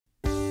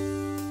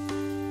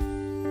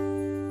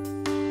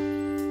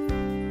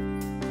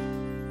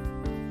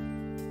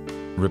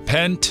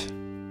Repent,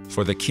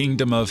 for the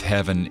kingdom of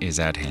heaven is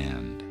at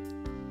hand.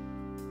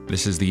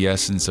 This is the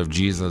essence of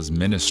Jesus'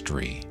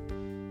 ministry,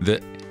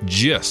 the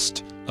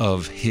gist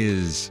of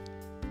his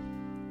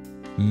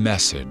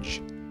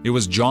message. It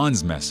was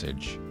John's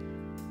message,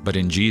 but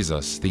in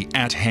Jesus, the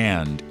at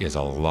hand is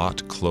a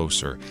lot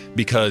closer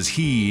because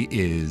he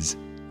is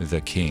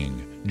the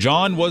king.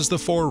 John was the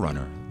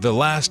forerunner, the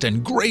last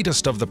and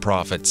greatest of the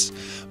prophets,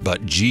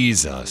 but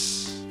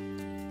Jesus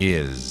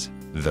is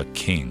the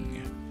king.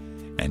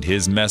 And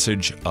his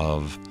message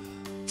of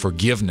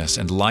forgiveness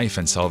and life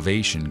and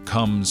salvation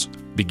comes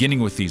beginning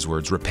with these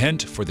words,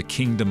 repent, for the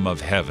kingdom of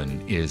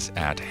heaven is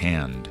at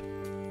hand.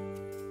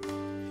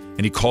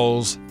 And he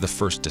calls the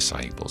first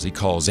disciples. He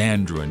calls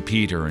Andrew and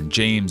Peter and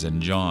James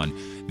and John,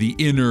 the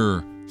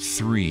inner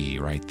three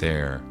right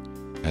there,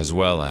 as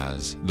well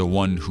as the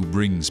one who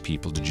brings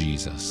people to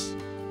Jesus.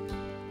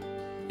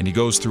 And he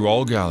goes through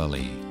all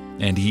Galilee,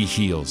 and he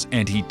heals,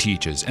 and he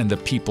teaches, and the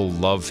people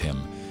love him.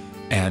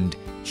 And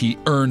he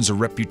earns a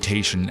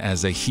reputation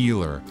as a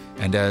healer,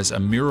 and as a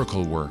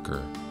miracle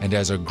worker, and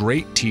as a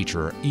great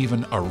teacher,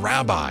 even a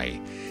rabbi.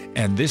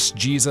 And this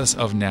Jesus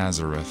of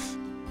Nazareth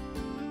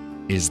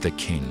is the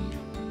king.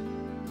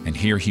 And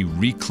here he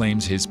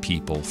reclaims his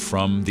people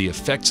from the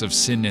effects of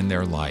sin in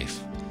their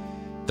life.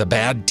 The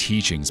bad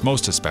teachings,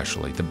 most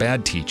especially the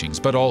bad teachings,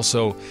 but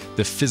also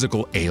the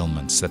physical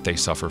ailments that they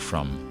suffer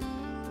from.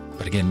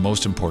 But again,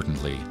 most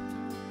importantly,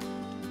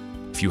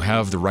 if you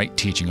have the right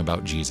teaching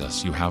about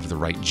Jesus, you have the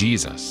right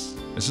Jesus.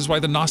 This is why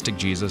the Gnostic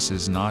Jesus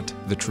is not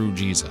the true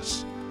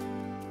Jesus,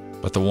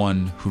 but the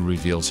one who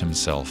reveals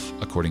himself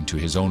according to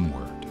his own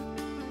word.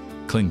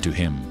 Cling to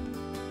him.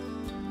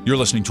 You're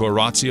listening to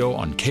Oratio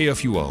on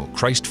KFUO,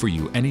 Christ for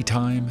you,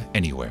 anytime,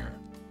 anywhere.